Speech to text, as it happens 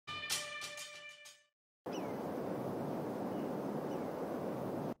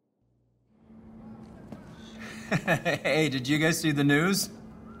Hey, did you guys see the news?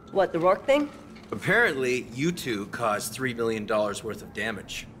 What, the Rourke thing? Apparently, you two caused $3 million worth of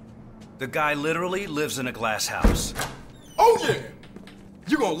damage. The guy literally lives in a glass house. Oh yeah!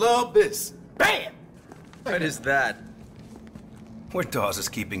 You're gonna love this. Bam! What is that? Where Dawes is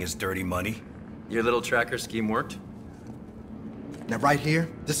keeping his dirty money. Your little tracker scheme worked? Now right here,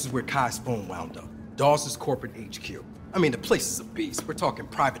 this is where Kai's phone wound up. Dawes' corporate HQ. I mean, the place is a beast. We're talking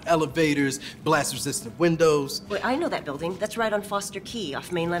private elevators, blast-resistant windows. Wait, I know that building. That's right on Foster Key off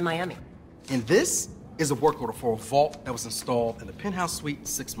mainland Miami. And this is a work order for a vault that was installed in the penthouse suite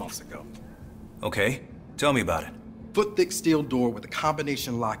 6 months ago. Okay, tell me about it. Foot-thick steel door with a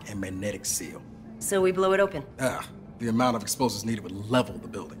combination lock and magnetic seal. So we blow it open. The amount of explosives needed would level the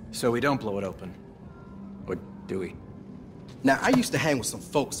building. So we don't blow it open. Or do we? Now, I used to hang with some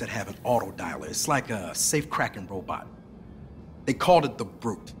folks that have an auto dialer. It's like a safe-cracking robot. They called it the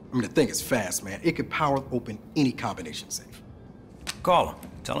Brute. I mean, the thing is fast, man. It could power open any combination safe. Call him.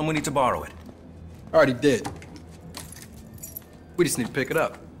 Tell him we need to borrow it. Already did. We just need to pick it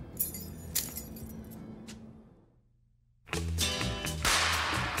up.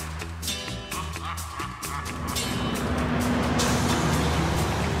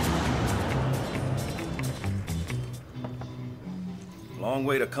 Long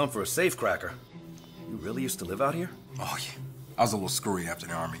way to come for a safecracker. You really used to live out here? Oh, yeah. I was a little screwy after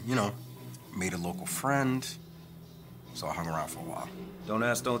the army. You know, made a local friend. So I hung around for a while. Don't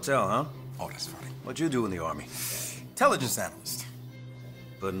ask, don't tell, huh? Oh, that's funny. What'd you do in the army? Intelligence analyst.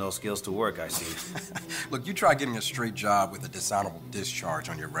 But no skills to work, I see. Look, you try getting a straight job with a dishonorable discharge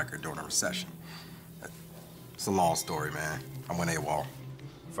on your record during a recession. It's a long story, man. I went AWOL.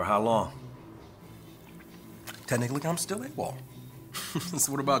 For how long? Technically, I'm still AWOL.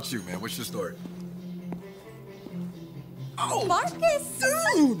 So what about you, man? What's your story? Oh, Marcus!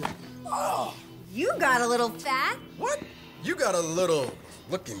 dude! Oh, You got a little fat. what? You got a little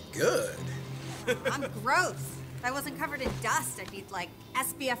looking good. I'm gross. If I wasn't covered in dust, I'd be like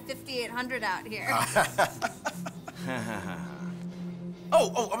SPF 5800 out here.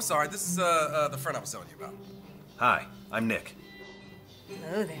 Oh, I'm sorry. This is the friend I was telling you about. Hi, I'm Nick.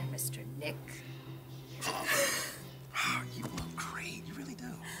 Hello there, Mr. Nick. Oh, you look great. You really do.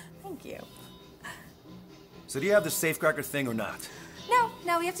 Thank you. So do you have the safecracker thing or not?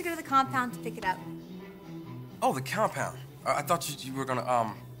 No, we have to go to the compound to pick it up. Oh, the compound. I thought you were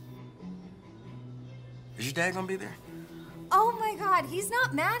gonna, Is your dad gonna be there? Oh my God, he's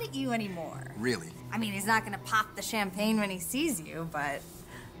not mad at you anymore. Really? I mean, he's not gonna pop the champagne when he sees you, but...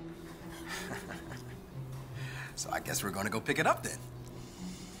 So I guess we're gonna go pick it up then.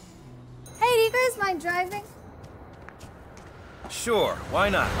 Hey, do you guys mind driving? Sure, why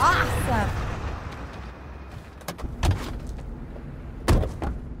not? Awesome.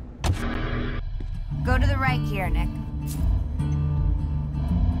 Go to the right here, Nick.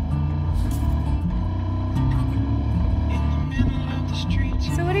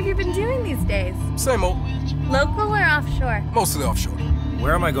 So what have you been doing these days? Same old. Local or offshore? Mostly offshore.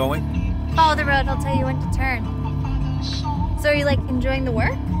 Where am I going? Follow the road, I'll tell you when to turn. So are you, like, enjoying the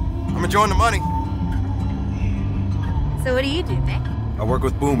work? I'm enjoying the money. So what do you do, Nick? I work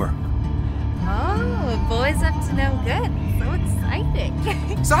with Boomer. Oh, a boy's up to no good. So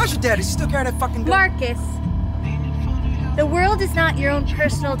exciting. So how's your dad? Is he still carrying that fucking gun? Marcus, the world is not your own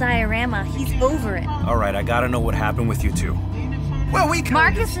personal diorama. He's over it. All right, I gotta know what happened with you two. Well, we can...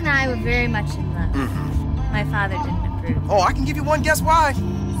 Marcus and I were very much in love. My father didn't approve. Oh, I can give you one guess why.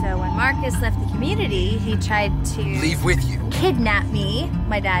 So when Marcus left the community, he tried to... Leave with you. Kidnap me,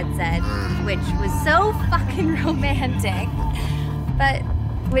 my dad said, which was so fucking romantic. But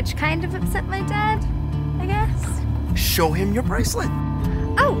which kind of upset my dad, I guess. Show him your bracelet.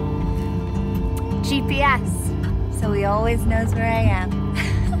 Oh! GPS. So he always knows where I am.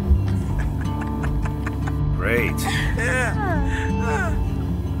 Great. Yeah.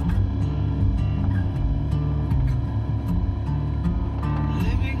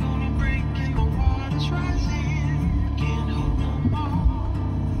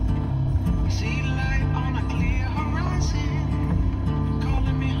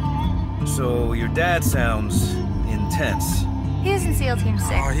 So your dad sounds intense. He was in SEAL Team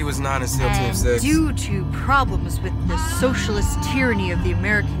 6. Oh, he was not in SEAL Team And 6. due to problems with the socialist tyranny of the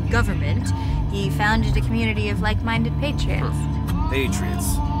American government, he founded a community of like-minded patriots.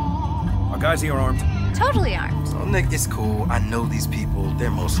 Patriots. Are guys here armed? Totally armed. Oh, Nick, it's cool. I know these people. They're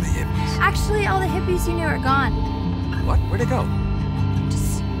mostly hippies. Actually, all the hippies you knew are gone. What? Where'd they go?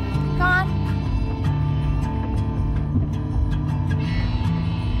 Just gone.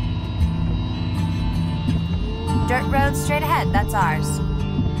 Dirt road straight ahead, that's ours.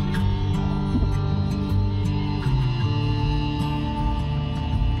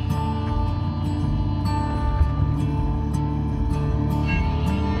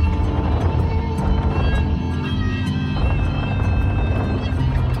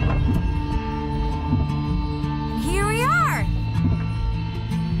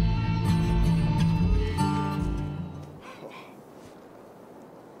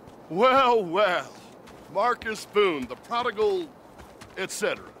 Well, well. Marcus Boone, the prodigal,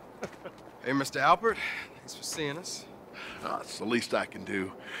 etc. Hey, Mr. Albert. Thanks for seeing us. It's the least I can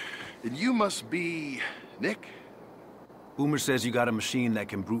do. And you must be Nick? Boomer says you got a machine that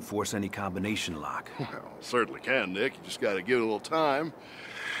can brute force any combination lock. Well, certainly can, Nick. You just gotta give it a little time.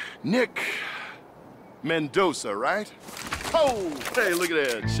 Nick Mendoza, right? Oh, hey, look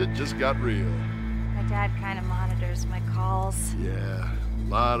at that. Shit just got real. My dad kind of monitors my calls. Yeah, a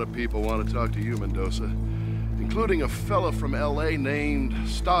lot of people want to talk to you, Mendoza. Including a fella from L.A. named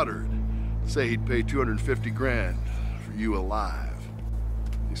Stoddard. Say he'd pay 250 grand for you alive.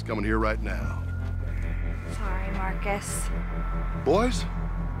 He's coming here right now. Sorry, Marcus. Boys,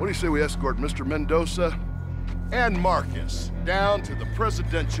 what do you say we escort Mr. Mendoza and Marcus down to the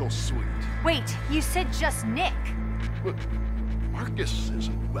presidential suite? Wait, you said just Nick. But Marcus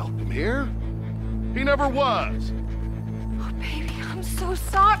isn't welcome here. He never was. Oh, baby, I'm so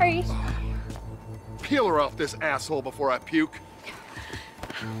sorry. Peel her off this asshole before I puke.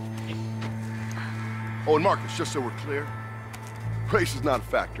 Oh, and Marcus, just so we're clear, race is not a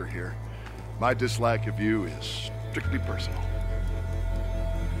factor here. My dislike of you is strictly personal.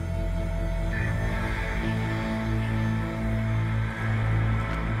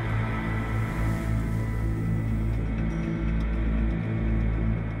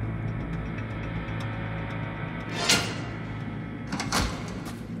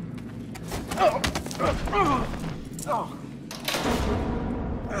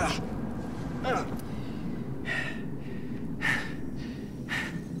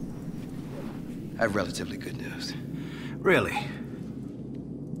 I have relatively good news. Really?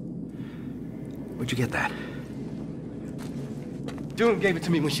 Where'd you get that? Dune gave it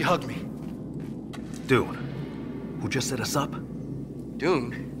to me when she hugged me. Dune, who just set us up?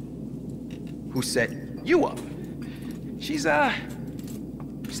 Dune? Who set you up? She's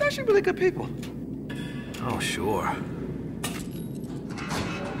actually really good people. Oh, sure.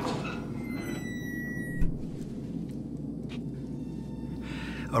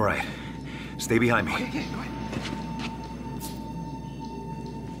 All right. Stay behind me. Yeah, go ahead.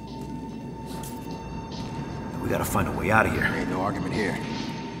 We gotta find a way out of here. There ain't no argument here.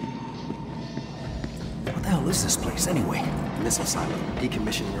 What the hell is this place, anyway? Missile silo,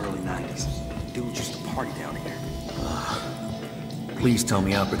 decommissioned in the early 90s. Dudes used to party down here. Please tell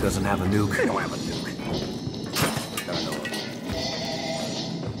me Albert doesn't have a nuke. They don't have a nuke. That I know of.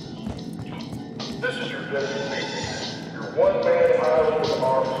 This is your designation, your one-man island of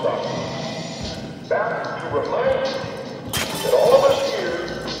armed soldiers. Back to remind you that all of us here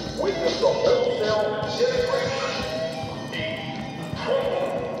witnessed the wholesale disintegration, the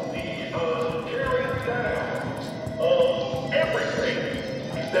crumble, the tearing down of everything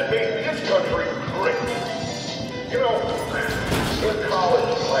that made this country great. You know, in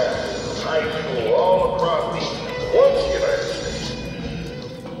college classes, high school, all across the once United States,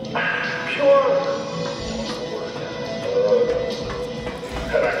 pure.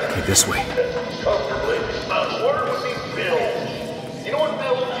 Okay, this way. Comfortably, water would be bills. You know what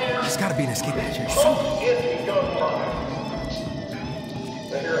bills is? There's gotta be an escape hatch here. Pump into gunfire.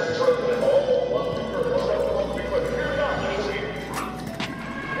 And you're a president, all wants to be but here's not just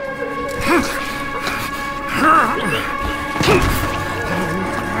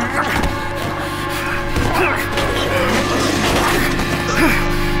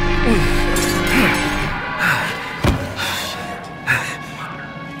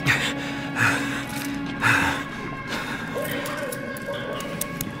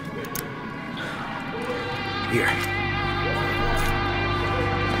Here.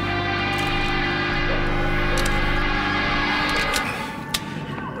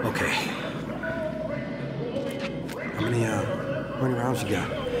 Okay. How many rounds you got?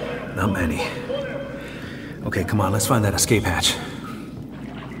 Not many. Okay, come on, let's find that escape hatch.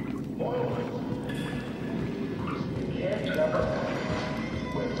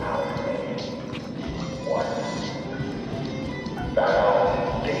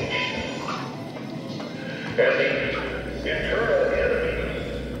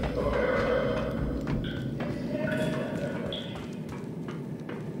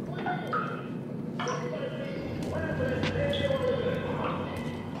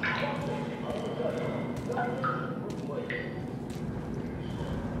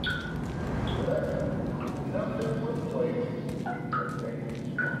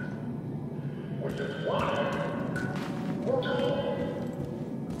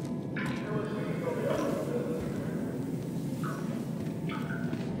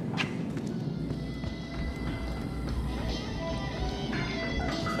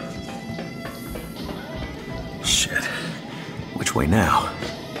 Shit. Which way now?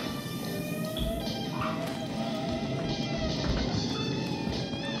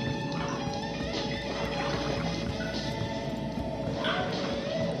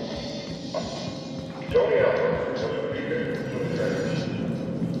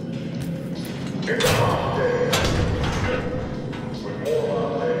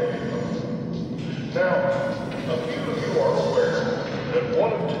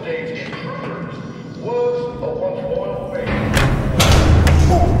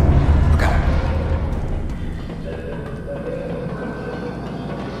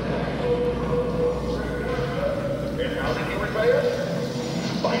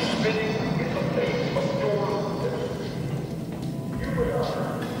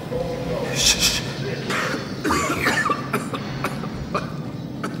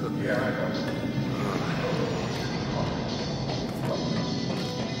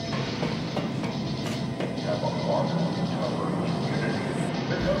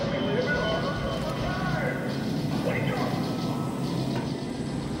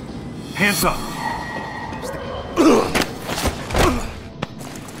 Hands up!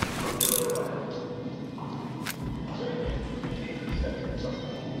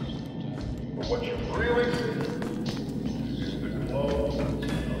 What you really see is the glow of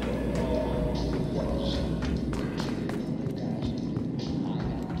the once.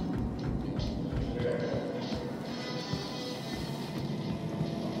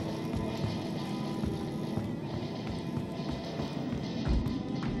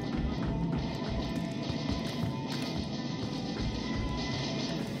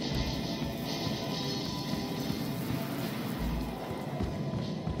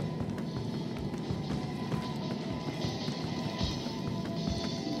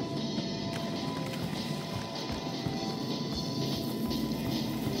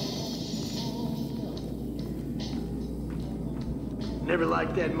 Never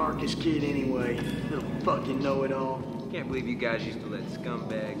liked that Marcus kid anyway. Little fucking know-it-all. Can't believe you guys used to let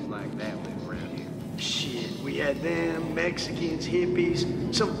scumbags like that live around here. Shit, we had them, Mexicans, hippies,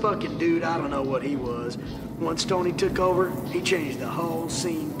 some fucking dude, I don't know what he was. Once Tony took over, he changed the whole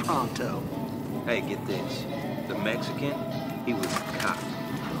scene pronto. Hey, get this. The Mexican, he was a cop.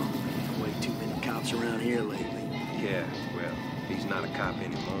 Way too many cops around here lately. Yeah, well, he's not a cop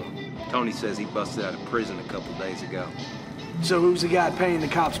anymore. Tony says he busted out of prison a couple days ago. So who's the guy paying the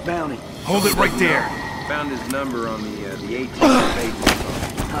cops bounty? Hold it right there! Found his number on the 18th page.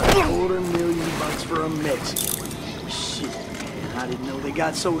 $250,000 for a Mexican. Shit, man, I didn't know they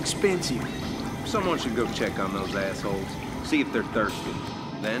got so expensive. Someone should go check on those assholes. See if they're thirsty.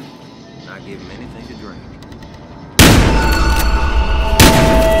 Then, I give them anything to drink.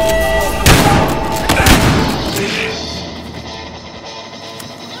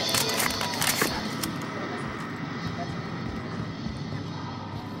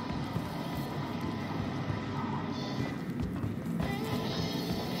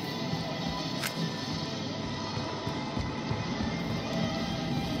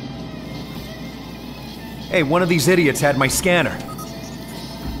 Hey, one of these idiots had my scanner.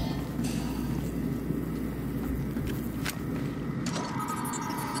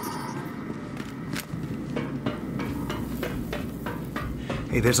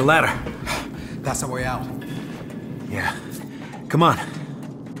 Hey, there's a ladder. That's our way out. Yeah. Come on.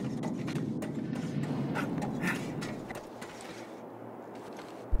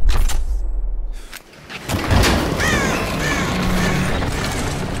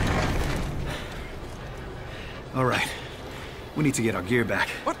 All right. We need to get our gear back.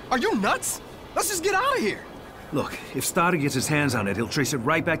 What? Are you nuts? Let's just get out of here. Look, if Stoddard gets his hands on it, he'll trace it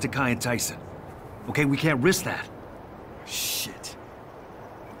right back to Kai and Tyson. Okay, we can't risk that. Shit.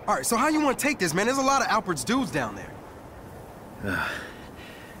 All right, so how you want to take this, man? There's a lot of Alpert's dudes down there.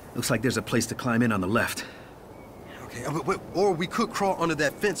 Looks like there's a place to climb in on the left. Okay, or we could crawl under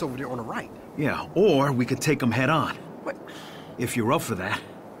that fence over there on the right. Yeah, or we could take them head on. What? If you're up for that.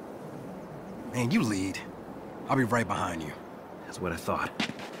 Man, you lead. I'll be right behind you. That's what I thought.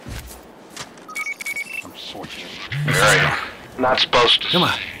 Unfortunate. Right. Not supposed to. Come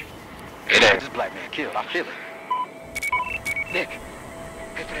on. It ain't. This black man killed. I feel it. Nick,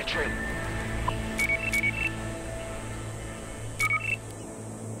 head for that trailer.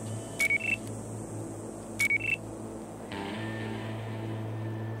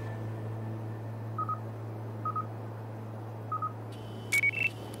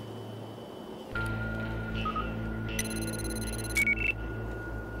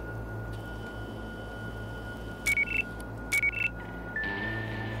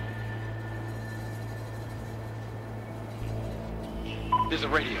 There's a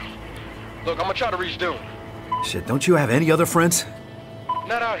radio. Look, I'm gonna try to reach Doom. Shit, don't you have any other friends?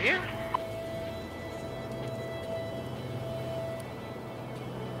 Not out here?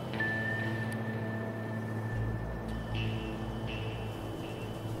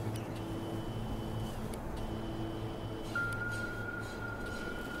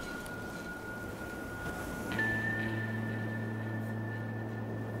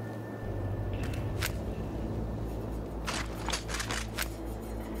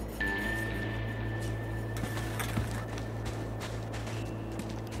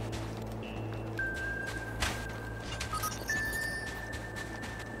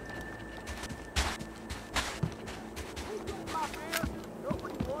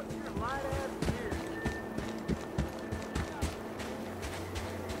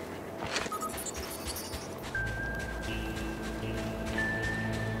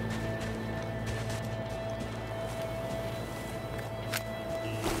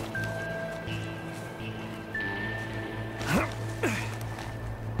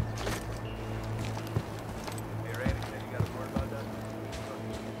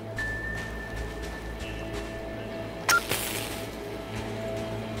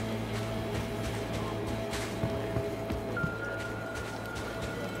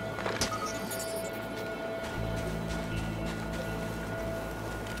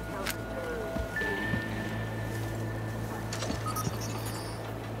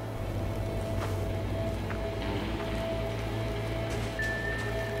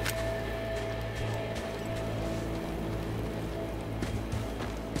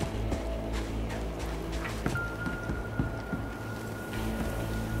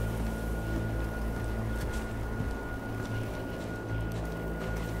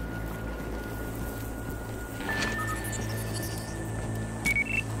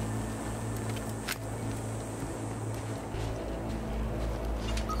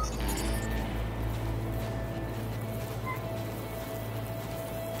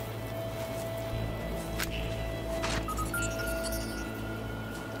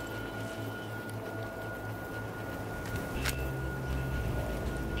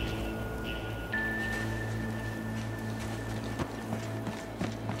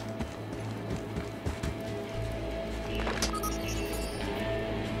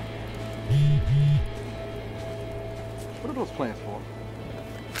 What are those plans for?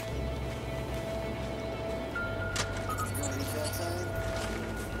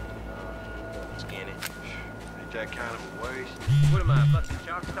 Scan it. Ain't that kind of a waste? What am I, fucking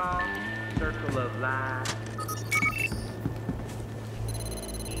Choctaw? Circle of life.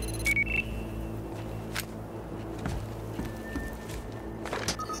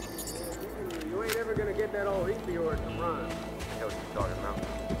 You ain't ever gonna get that old heat of yours to run. Hell, what you talking about?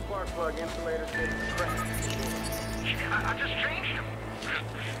 Spark plug insulator getting cracked. I just changed them.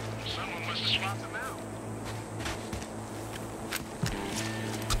 Someone must have swapped them out.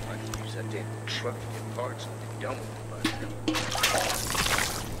 I can use that damn truck to get parts and be done with it.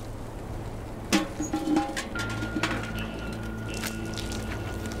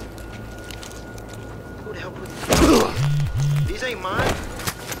 Who the hell put these ain't mine?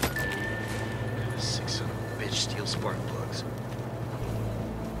 Sick son of a bitch steal spark plugs.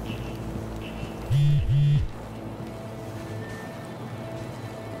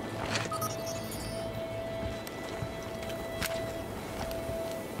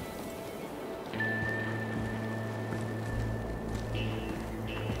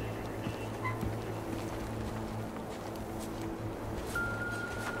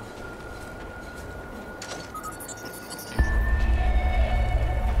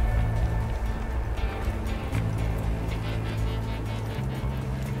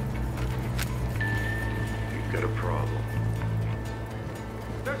 Got a problem.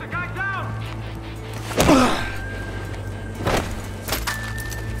 There's a guy down!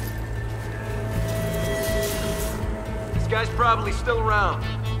 This guy's probably still around.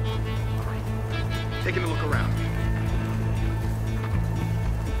 Taking a look around.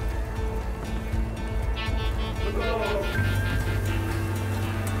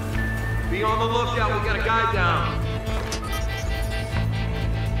 Be on the lookout, we got a guy down.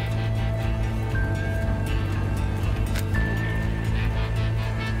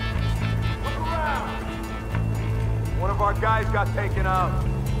 One of our guys got taken out.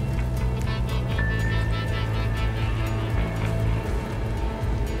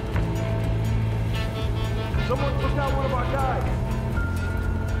 Someone took out one of our guys.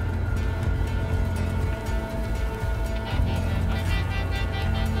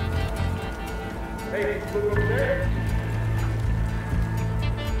 Hey, look over there.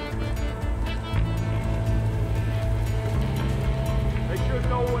 Make sure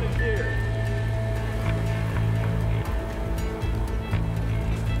no one is here.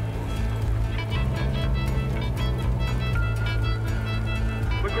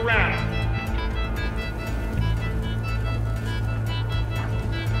 Look around.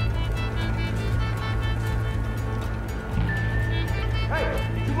 Hey,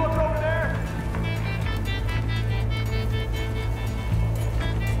 did you look over there?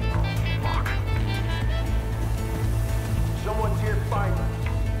 Fuck. Someone's here fighting.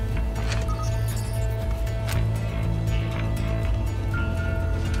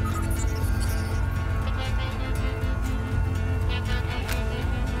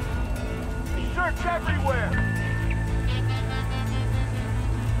 Search everywhere!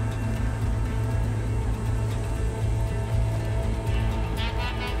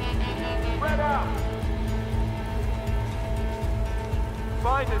 Spread out!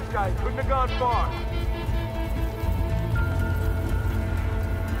 Find this guy, couldn't have gone far.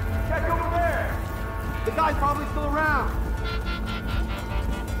 Check over there! The guy's probably still around.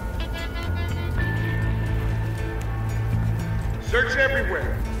 Search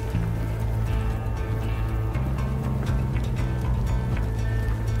everywhere.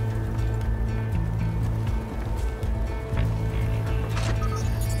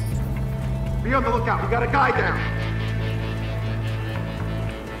 Be on the lookout. We got a guy down.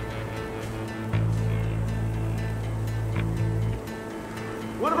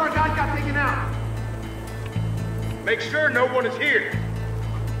 One of our guys got taken out. Make sure no one is here.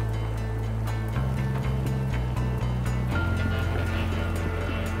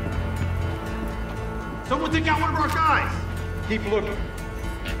 Someone take out one of our guys. Keep looking.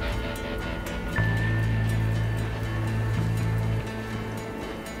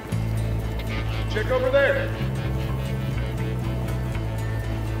 Check over there.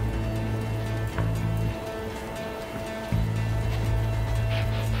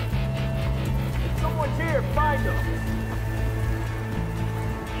 If someone's here, find them.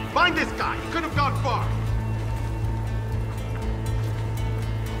 Find this guy. He couldn't have gone far.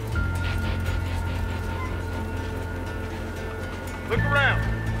 Look around.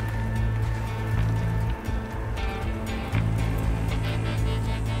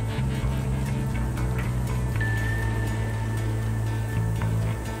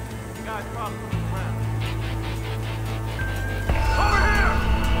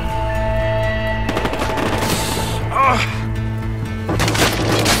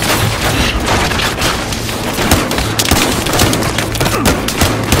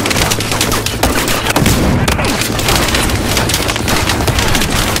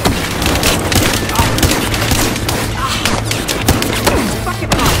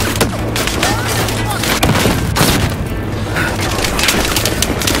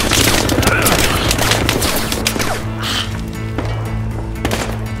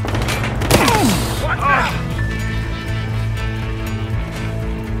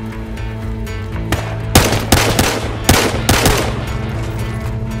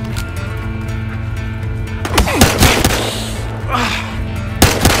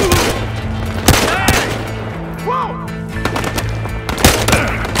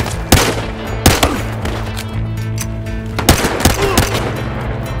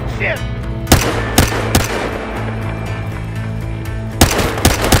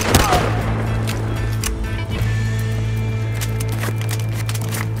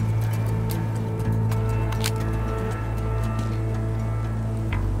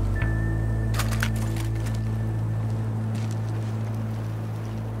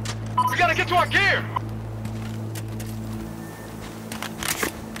 to our gear!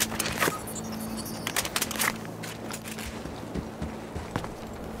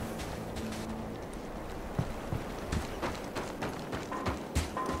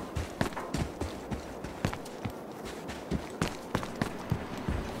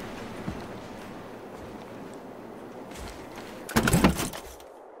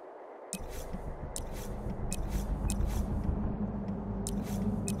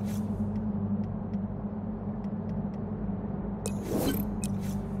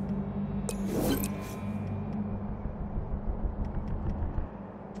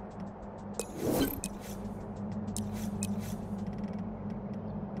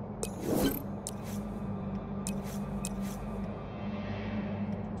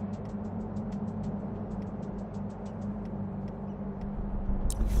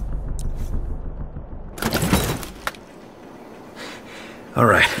 All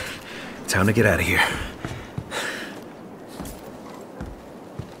right, time to get out of here.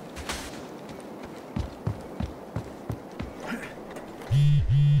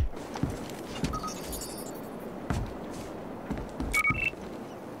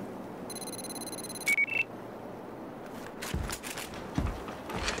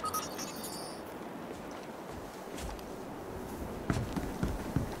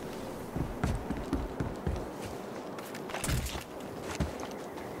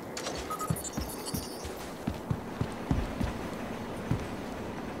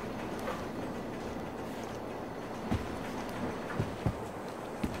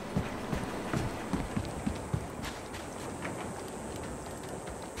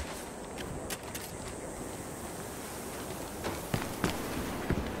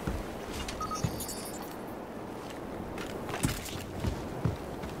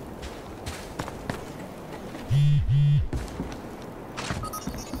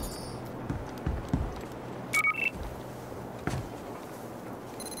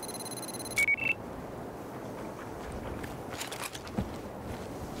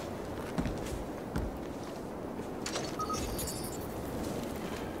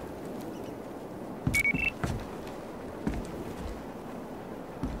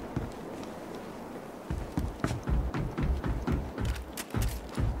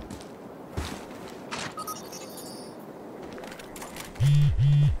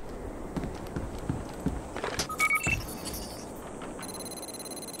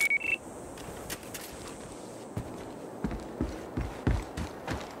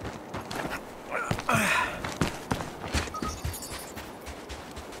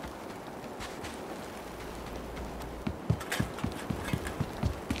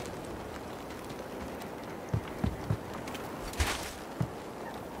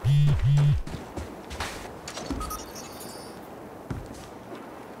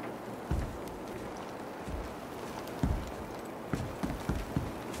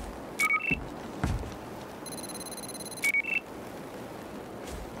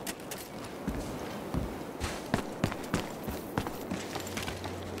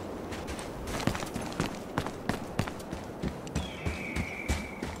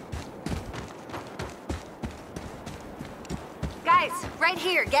 Right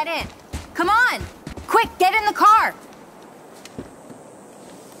here, get in. Come on! Quick, get in the car!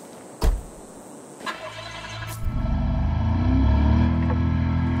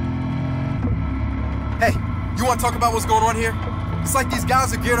 Hey, you want to talk about what's going on here? It's like these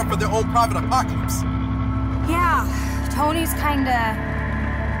guys are geared up for their own private apocalypse. Yeah, Tony's kinda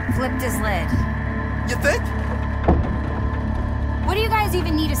flipped his lid. You think? What do you guys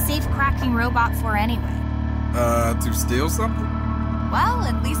even need a safe-cracking robot for anyway? To steal something? Well,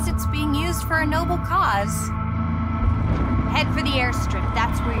 at least it's being used for a noble cause. Head for the airstrip.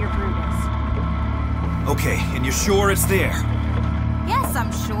 That's where your brood is. Okay, and you're sure it's there? Yes,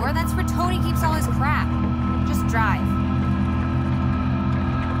 I'm sure. That's where Tony keeps all his crap. Just drive.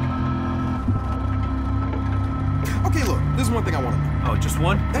 Okay, look, there's one thing I want to know. Oh, just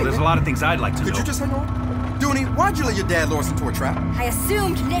one? Hey, well, there's a lot of things I'd like to know. Could you just hang on? Dooney, why'd you let your dad lure us into a trap? I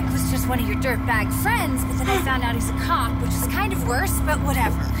assumed Nick was just one of your dirtbag friends, but then I found out he's a cop, which is kind of worse, but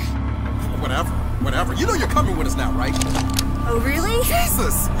whatever. Whatever. You know you're coming with us now, right? Oh, really?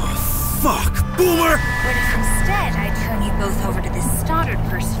 Jesus! Oh, fuck! Boomer! What if instead I turn you both over to this Stoddard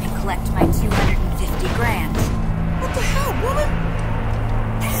person and collect my 250 grand? What the hell, woman?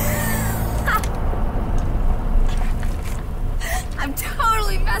 I'm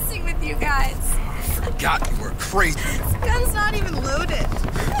totally messing with you guys. I forgot you were crazy. This gun's not even loaded.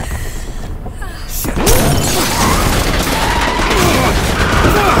 Shit.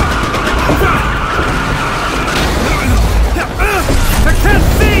 I can't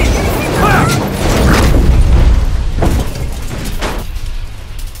see!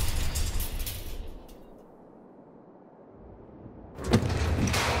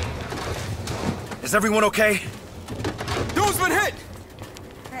 Is everyone okay? Dude's been hit!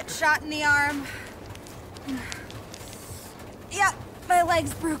 That shot in the arm. Yeah, my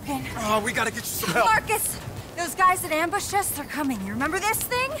leg's broken. Oh, we gotta get you some help. Marcus! Those guys that ambushed us, they're coming. You remember this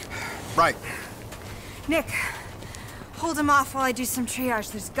thing? Right. Nick, hold him off while I do some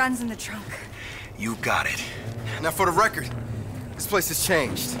triage. There's guns in the trunk. You got it. Now for the record, this place has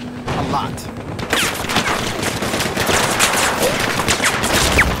changed. A lot.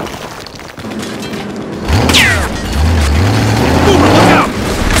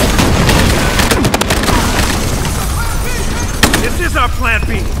 This is our plan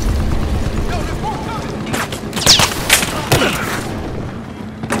B.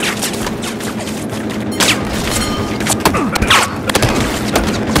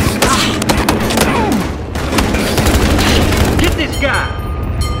 Get this guy!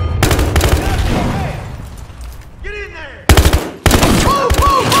 Get in there! Move,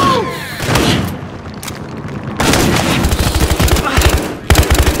 move, move!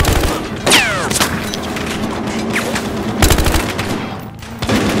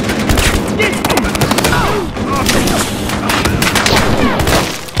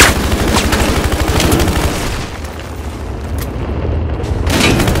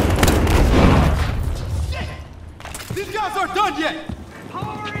 These guys aren't done yet!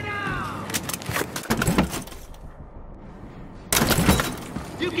 Hurry now!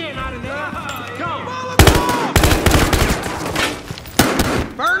 You getting out of there? Go!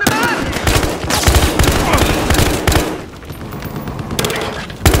 Burn him up!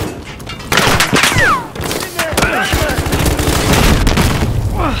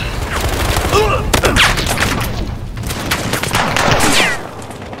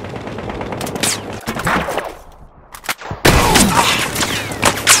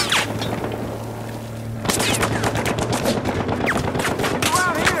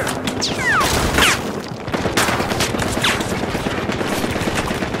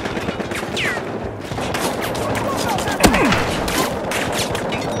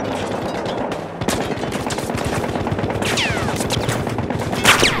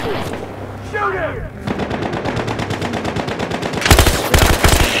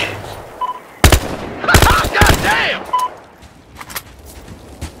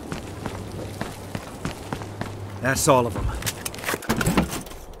 That's all of them.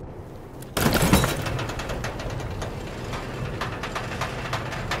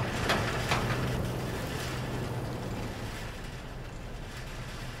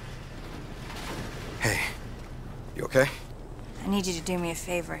 Hey, you okay? I need you to do me a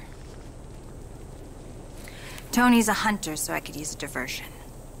favor. Tony's a hunter, so I could use a diversion.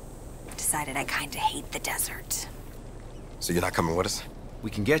 Decided I kinda hate the desert. So you're not coming with us? We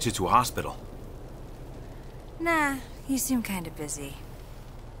can get you to a hospital. Nah, you seem kinda busy.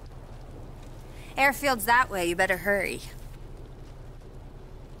 Airfield's that way, you better hurry.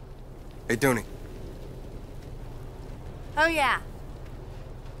 Hey, Dooney. Oh yeah.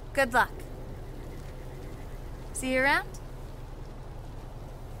 Good luck. See you around?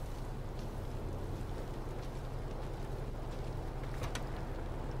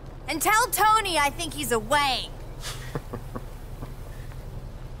 And tell Tony I think he's away.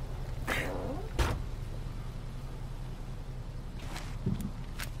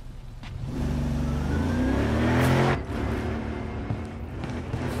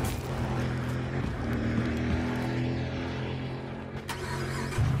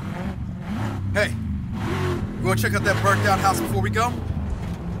 Hey, you wanna check out that burnt down house before we go?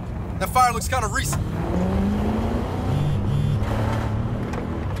 That fire looks kinda recent.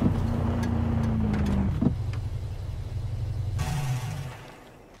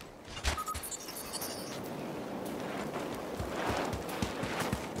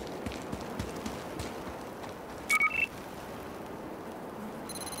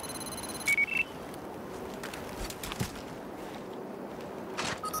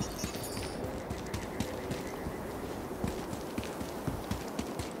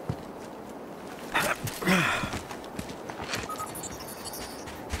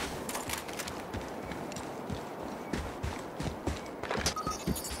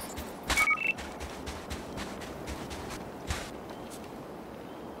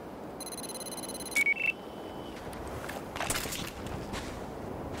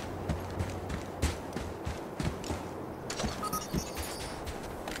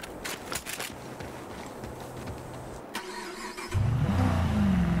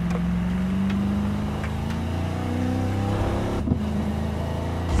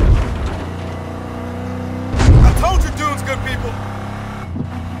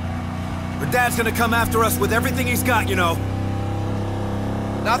 Dad's gonna come after us with everything he's got, you know.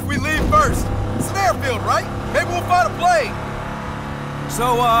 Not if we leave first. It's an airfield, right? Maybe we'll find a plane.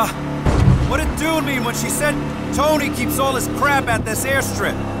 So, what did Dune mean when she said Tony keeps all his crap at this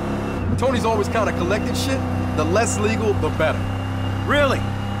airstrip? Tony's always kind of collected shit. The less legal, the better. Really?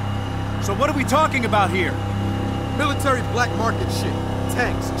 So what are we talking about here? Military black market shit.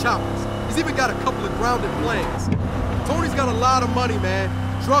 Tanks, choppers. He's even got a couple of grounded planes. Tony's got a lot of money, man.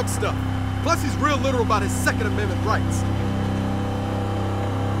 Drug stuff. Plus he's real literal about his Second Amendment rights.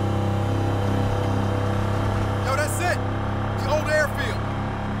 Yo, that's it. The old airfield.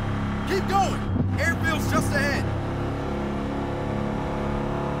 Keep going. Airfield's just ahead.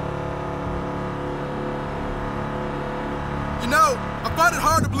 You know, I find it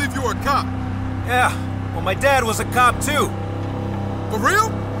hard to believe you were a cop. Yeah, well, my dad was a cop too. For real?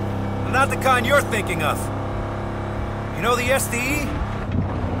 Not the kind you're thinking of. You know the SDE?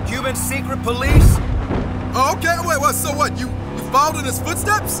 Cuban secret police? Oh, okay, wait, so what? You followed in his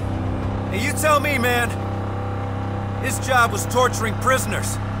footsteps? Hey, you tell me, man. His job was torturing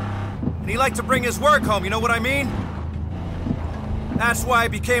prisoners. And he liked to bring his work home, you know what I mean? That's why I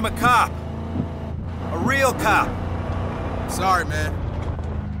became a cop. A real cop. Sorry, man.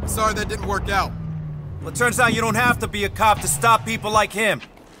 I'm sorry that didn't work out. Well, it turns out you don't have to be a cop to stop people like him.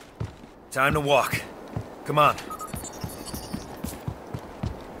 Time to walk. Come on.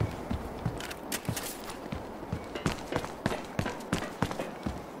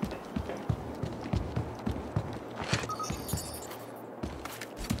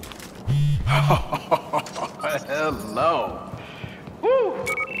 Hello. Woo!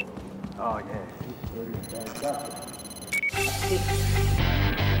 Oh, yeah.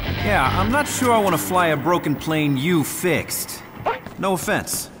 Yeah, I'm not sure I want to fly a broken plane you fixed. No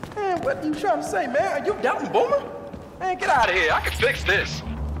offense. Man, what you trying to say, man? Are you doubting Boomer? Man, get out of here. I can fix this.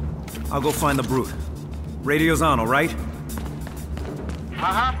 I'll go find the brute. Radio's on, all right?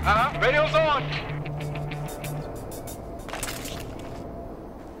 Radio's on.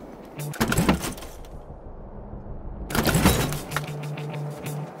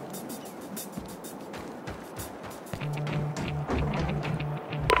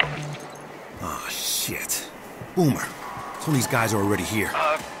 Oh, shit. Boomer. Some of these guys are already here.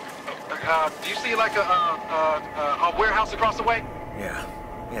 Do you see like a warehouse across the way? Yeah,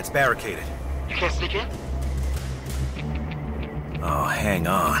 it's barricaded. You can't sneak in? Oh, hang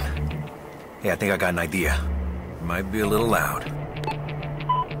on. Hey, I think I got an idea. Might be a little loud.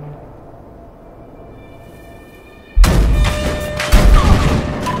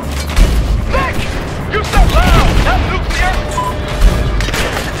 Nick! You said loud! Not nuclear!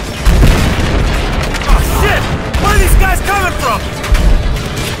 Oh, shit! Where are these guys coming from?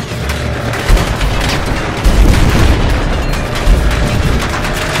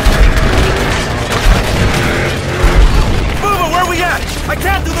 I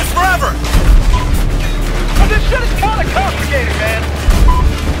can't do this forever! But this shit is kinda complicated, man!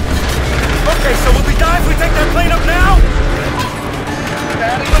 Okay, so will we die if we take that plane up now?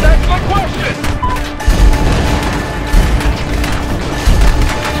 That is an excellent question!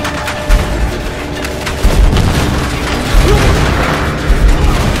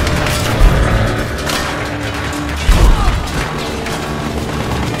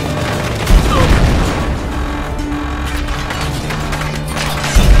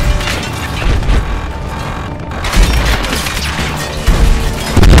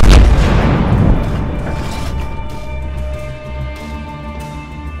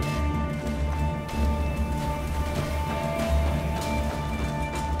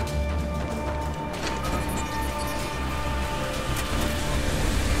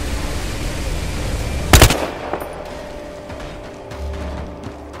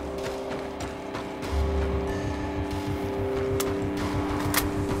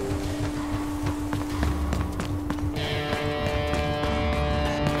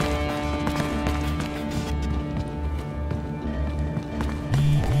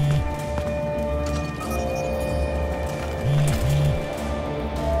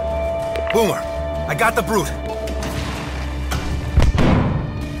 Boomer, I got the brute.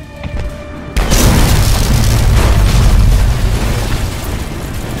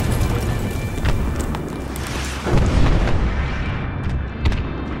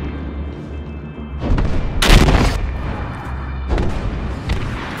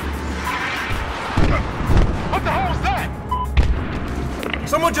 What the hell was that?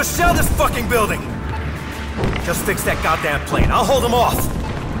 Someone just shelled this fucking building! Just fix that goddamn plane. I'll hold them off.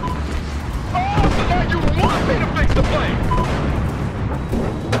 Now you want me to fix the plane!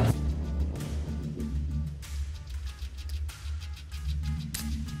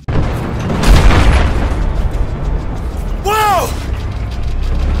 Whoa!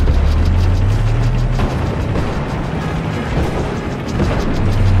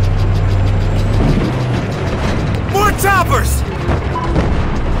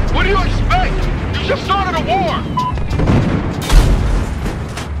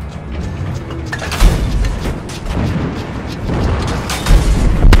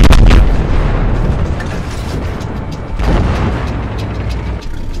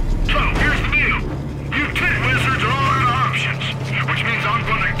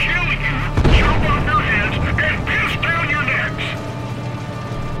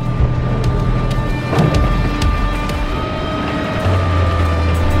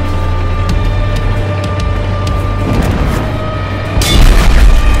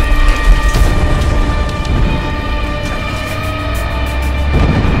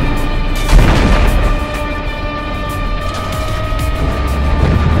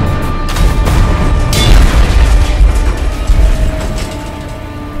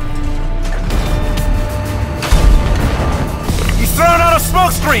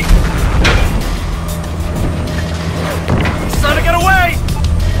 Smoke screen! He's trying to get away!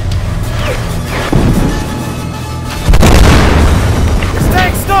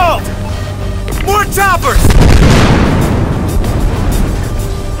 Tank stalled! More choppers!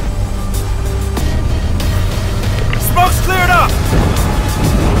 Smoke's cleared up!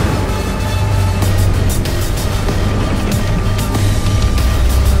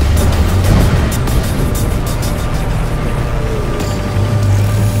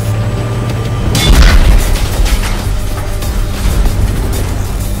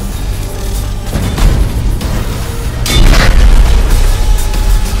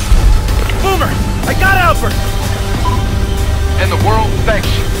 And the world thanks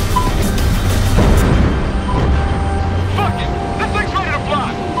you. Fuck it! This thing's ready to fly!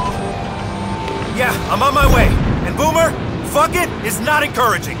 Yeah, I'm on my way. And Boomer, fuck it is not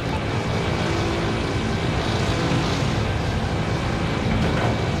encouraging.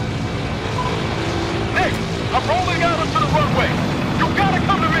 Nick, I'm rolling out onto the runway. You gotta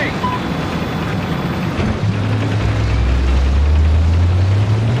come to me!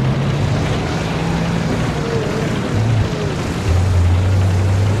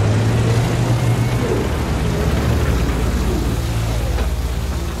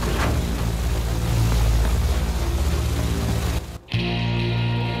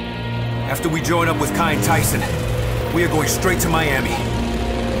 After we join up with Kai and Tyson, we are going straight to Miami.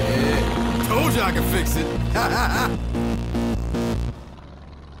 Yeah, told you I could fix it.